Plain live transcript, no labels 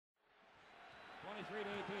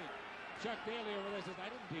23-18. Chuck Daly over there says, I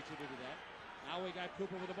didn't teach you to do that. Now we got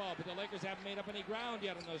Cooper with the ball, but the Lakers haven't made up any ground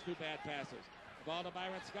yet on those two bad passes. The ball to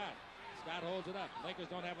Byron Scott. Scott holds it up. Lakers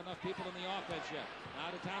don't have enough people in the offense yet.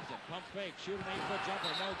 Now to Thompson. Pump fake. Shoot an 8-foot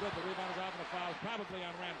jumper. No good. The rebound is off and the foul is probably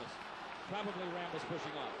on Rambis. Probably Rambis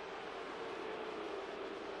pushing off.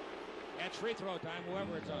 It's free throw time,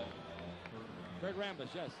 whoever it's on. Kurt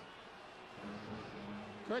Rambis, yes.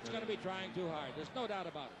 Kurt's going to be trying too hard. There's no doubt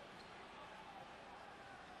about it.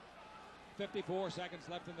 54 seconds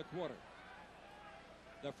left in the quarter.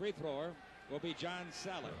 The free thrower will be John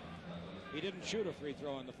Sally. He didn't shoot a free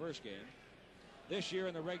throw in the first game. This year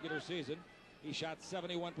in the regular season, he shot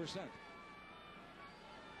 71%.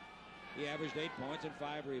 He averaged 8 points and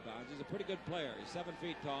 5 rebounds. He's a pretty good player. He's 7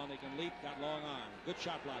 feet tall and he can leap, got long arms. Good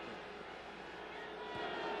shot blocker.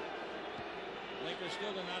 Lakers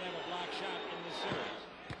still do not have a block shot in this series.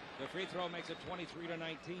 The free throw makes it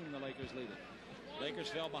 23-19. The Lakers lead it. Lakers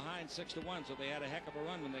fell behind 6-1, so they had a heck of a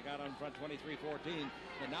run when they got on front 23-14.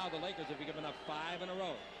 And now the Lakers have given up 5 in a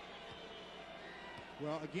row.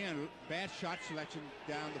 Well, again, bad shot selection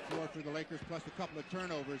down the floor for the Lakers, plus a couple of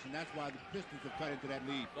turnovers, and that's why the Pistons have cut into that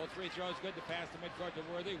lead. Both free throws good to pass to midcourt to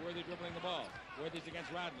Worthy. Worthy dribbling the ball. Worthy's against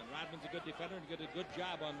Rodman. Rodman's a good defender and did a good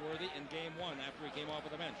job on Worthy in game 1 after he came off of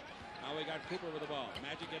the bench. Now we got Cooper with the ball.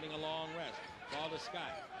 Magic getting a long rest. Ball to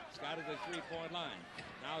Scott. Scott at the 3-point line.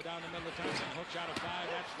 Now down the middle of Thompson. Hook shot of 5.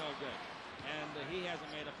 That's no good. And he hasn't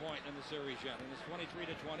made a point in the series yet. And it's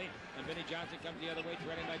 23-20. And Vinnie Johnson comes the other way,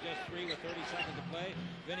 trailing by just 3 with 30 seconds to play.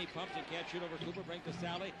 Vinnie pumps and can't shoot over Cooper. Brings to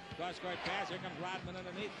Sally. Cross-court pass. Here comes Rodman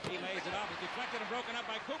underneath. He lays it off. It's deflected and broken up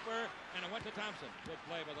by Cooper. And it went to Thompson. Good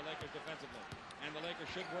play by the Lakers defensively. And the Lakers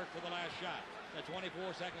should work for the last shot. The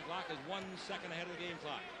 24-second clock is 1 second ahead of the game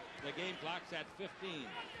clock. The game clock's at 15.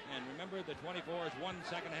 And remember, the 24 is 1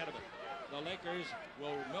 second ahead of it. The Lakers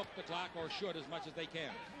will milk the clock, or should, as much as they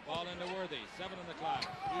can. Ball into Worthy. 7 on the clock.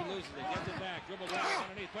 He loses it. Gets it back. Dribbles out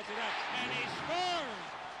underneath. Puts it up. And he scores!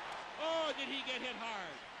 Oh, did he get hit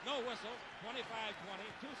hard? No whistle. 25-20.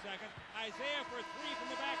 2 seconds. Isaiah for 3 from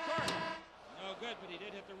the back court. No good, but he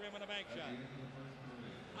did hit the rim on a bank shot.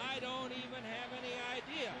 I don't even have any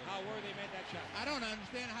idea how Worthy made that shot. I don't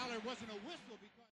understand how there wasn't a whistle because